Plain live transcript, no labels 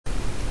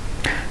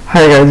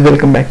Hi guys,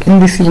 welcome back.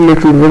 In this video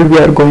tutorial we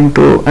are going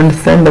to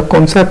understand the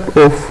concept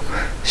of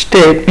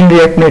state in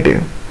React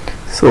Native.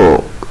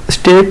 So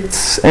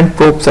states and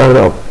props are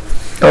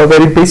a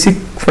very basic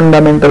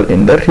fundamental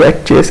in the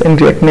React.js and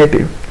React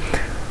Native.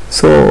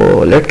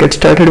 So let's get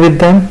started with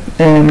them.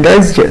 And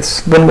guys,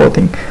 yes, one more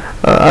thing,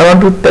 I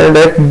want to tell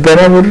that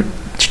whenever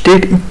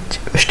state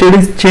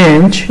is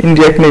changed in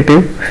React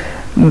Native,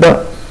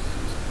 the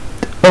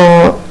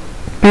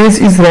page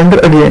is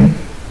rendered again.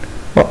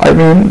 I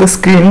mean the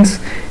screens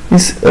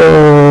is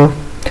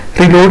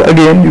reload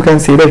again. You can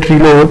say that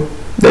reload,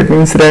 that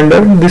means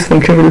render. This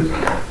function will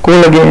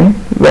call again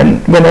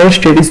whenever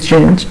state is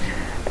changed,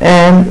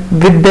 and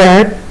with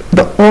that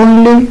the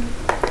only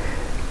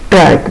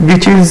tag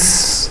which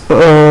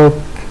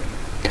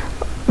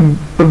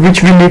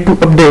we need to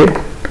update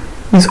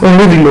is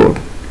only reload,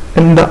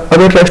 and the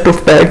other rest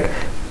of tag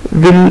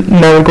will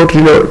never got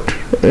reload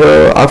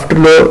after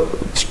the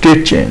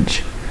state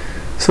change.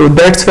 So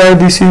that's why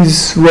this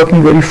is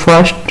working very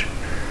fast.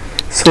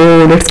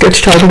 So let's get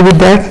started with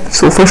that.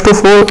 So first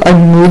of all, I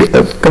need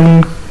a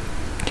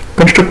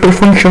constructor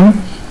function,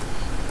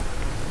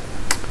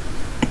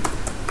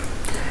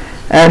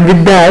 and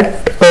with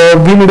that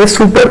we need a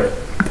super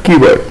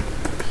keyword.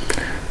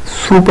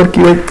 Super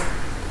keyword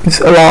is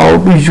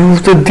allowed to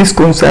use this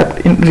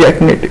concept in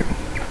React Native.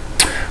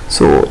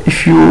 So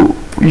if you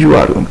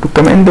are going to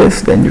comment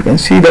this, then you can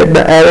see that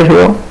the error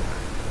here,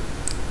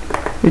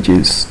 which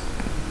is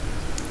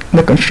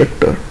the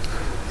constructor,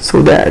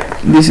 so that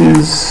this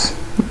is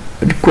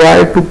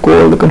required to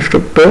call the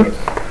constructor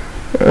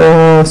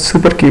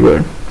super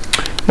keyword.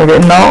 Okay,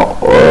 now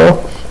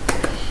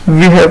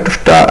we have to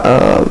start,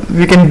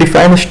 we can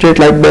define a state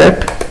like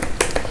that.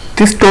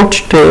 This dot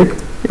state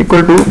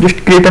equal to,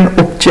 just create an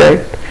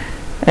object,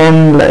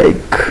 and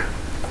like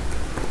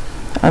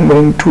I'm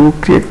going to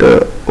create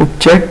a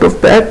object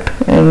of that,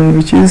 and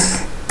which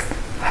is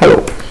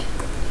hello.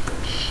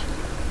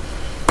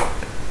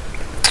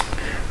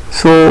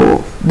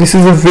 So this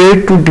is a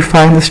way to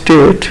define the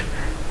state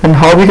and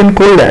how we can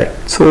call that.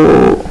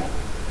 So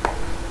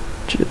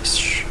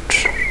just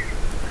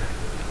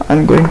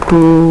I'm going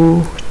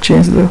to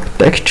change the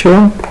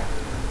texture.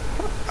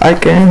 I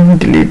can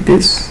delete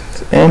this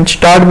and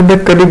start with the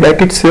curly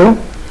brackets here,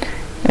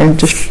 and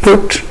just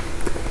put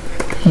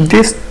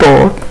this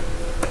dot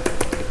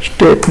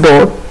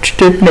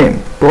state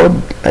name dot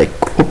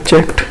like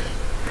object,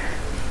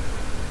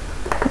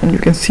 and you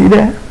can see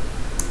that.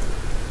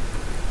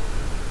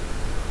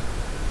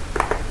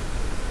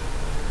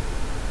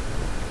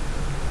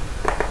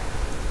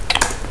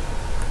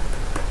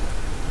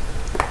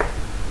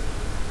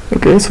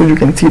 Okay, so you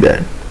can see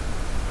that.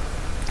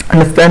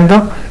 Understand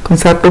the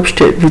concept of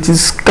state, which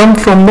is come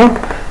from the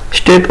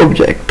state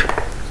object.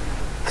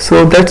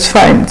 So that's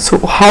fine. So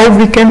how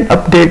we can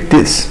update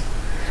this?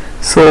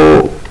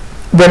 So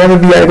whenever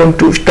we are going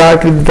to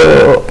start with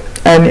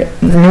any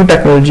new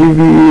technology,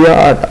 we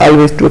are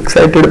always too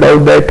excited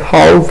about that,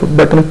 how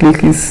button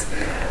click is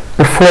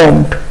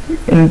performed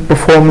in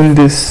performing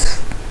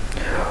this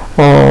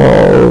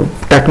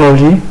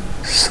technology.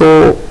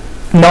 So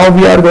now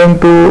we are going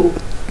to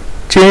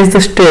change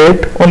the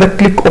state on the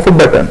click of a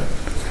button.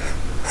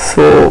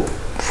 So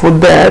for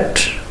that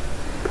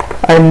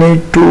I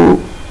need to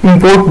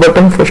import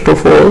button first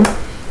of all,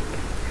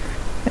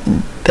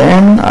 and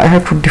then I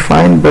have to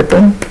define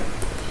button.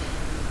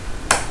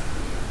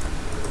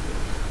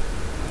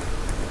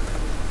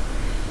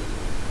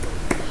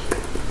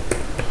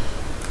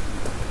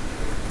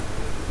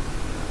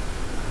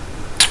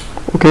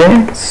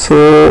 Okay,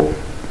 so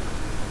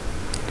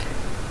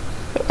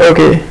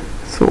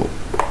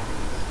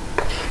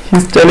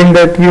he's telling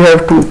that you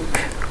have to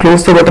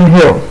close the button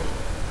here,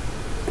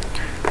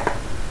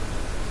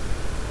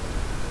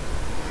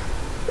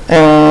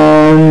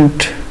 and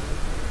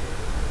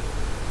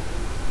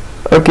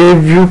okay,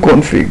 view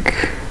config,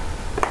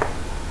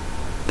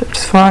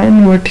 that's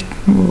fine. What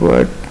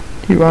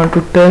you want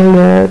to tell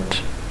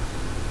that?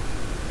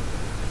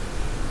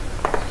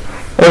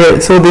 Okay,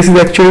 so this is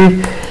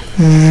actually,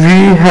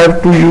 we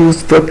have to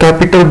use the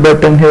capital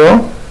button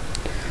here,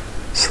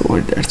 so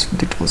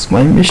that was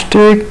my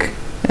mistake.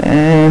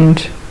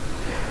 And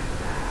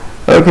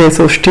okay,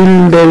 so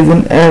still there is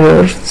an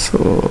error,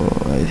 so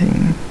I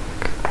think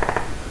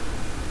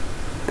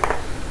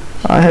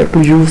I have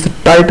to use the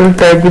title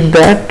tag with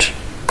that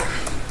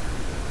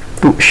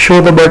to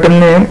show the button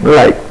name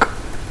like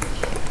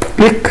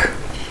click.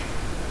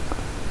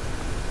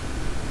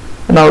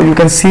 Now you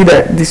can see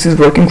that this is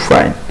working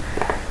fine.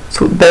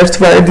 So that's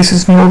why this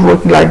is not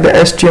working like the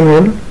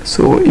HTML.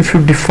 So if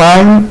you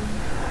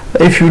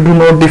do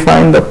not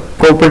define the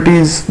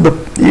properties,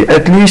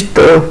 at least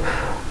the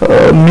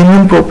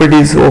minimum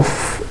properties of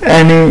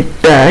any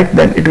tag,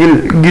 then it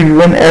will give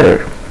you an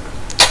error.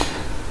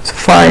 So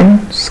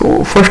fine.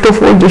 So first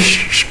of all, just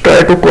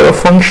try to call a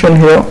function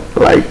here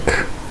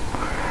like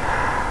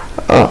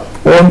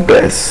on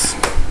press.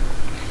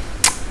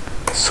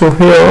 So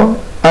here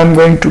I'm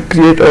going to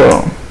create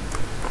a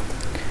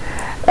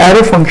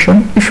arrow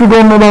function. If you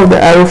don't know about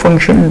the arrow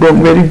function,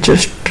 don't worry,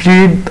 just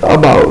read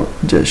about,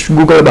 just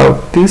Google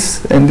about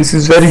this, and this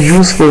is very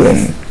useful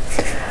in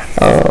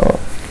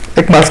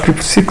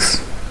ECMAScript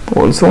 6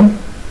 also.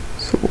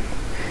 So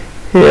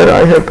here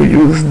I have to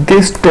use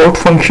this dot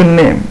function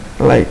name,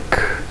 like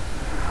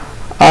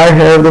I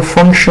have the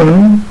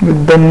function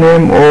with the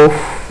name of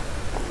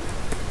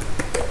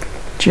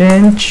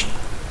change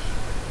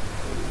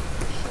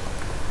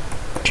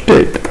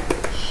state.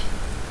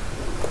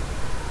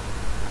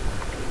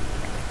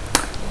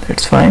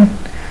 That's fine.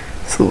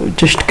 So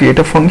just create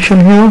a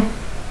function here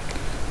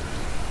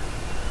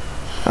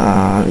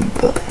with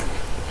the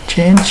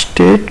change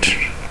state,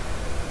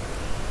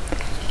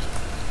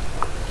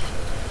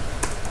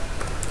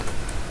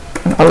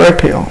 and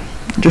alert here.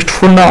 Just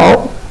for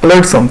now,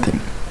 alert something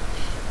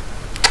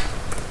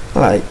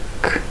like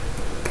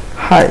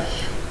hi.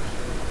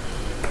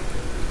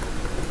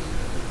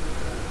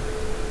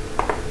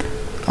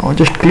 Now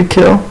just click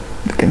here,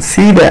 you can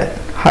see that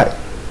hi.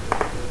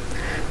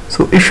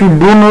 So if you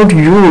do not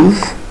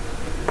use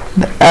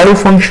the arrow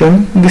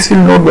function, this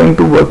will not going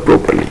to work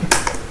properly.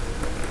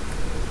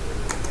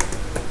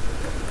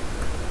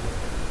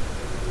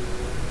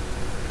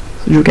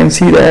 So you can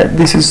see that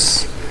this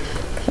is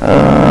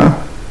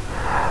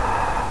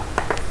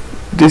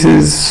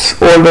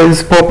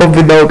always pop up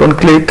without on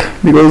click,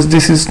 because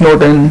this is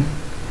not an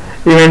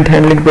event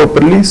handling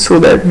properly, so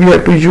that we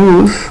have to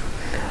use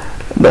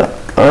the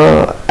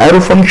arrow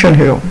function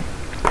here.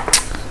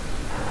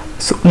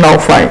 So now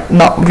fine,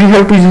 now we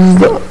have to use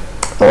the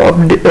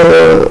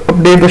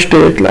update the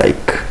state,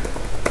 like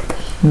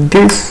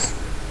this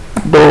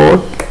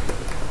dot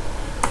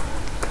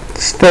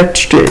set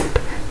state.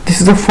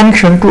 This is a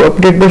function to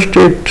update the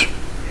state,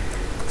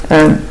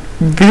 and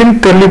within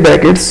curly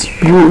brackets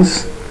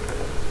use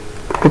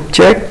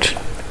object,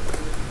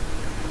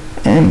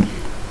 and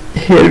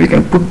here we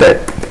can put that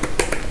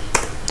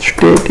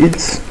state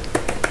is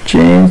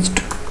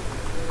changed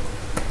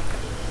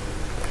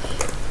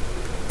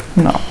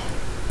now.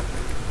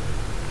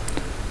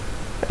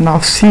 Now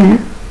see,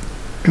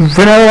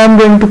 whenever I am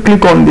going to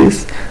click on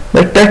this,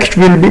 the text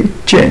will be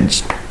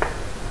changed.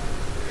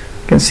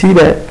 You can see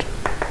that,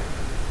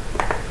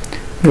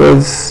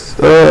 because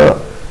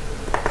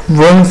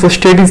once the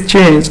state is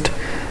changed,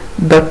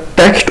 the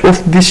text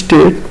of this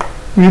state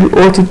will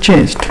also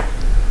changed.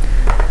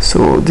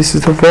 So this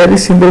is a very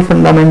simple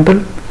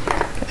fundamental,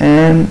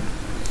 and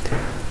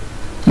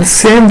the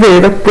same way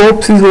the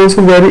props is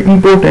also very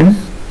important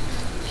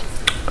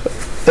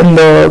in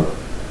the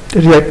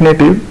React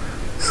Native.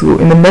 So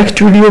in the next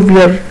video we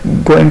are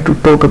going to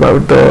talk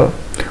about the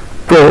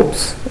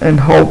props and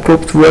how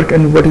props work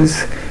and what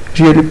is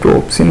really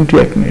props in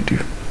React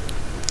Native.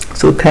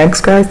 So thanks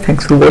guys,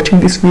 thanks for watching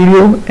this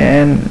video,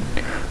 and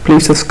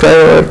please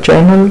subscribe our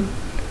channel.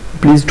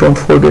 Please don't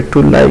forget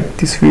to like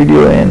this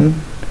video, and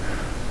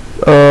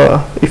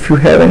if you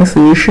have any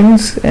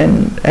solutions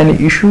and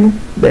any issue,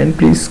 then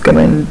please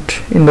comment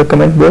in the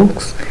comment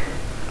box.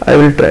 I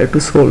will try to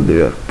solve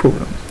your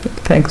problem.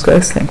 Thanks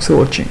guys, thanks for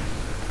watching.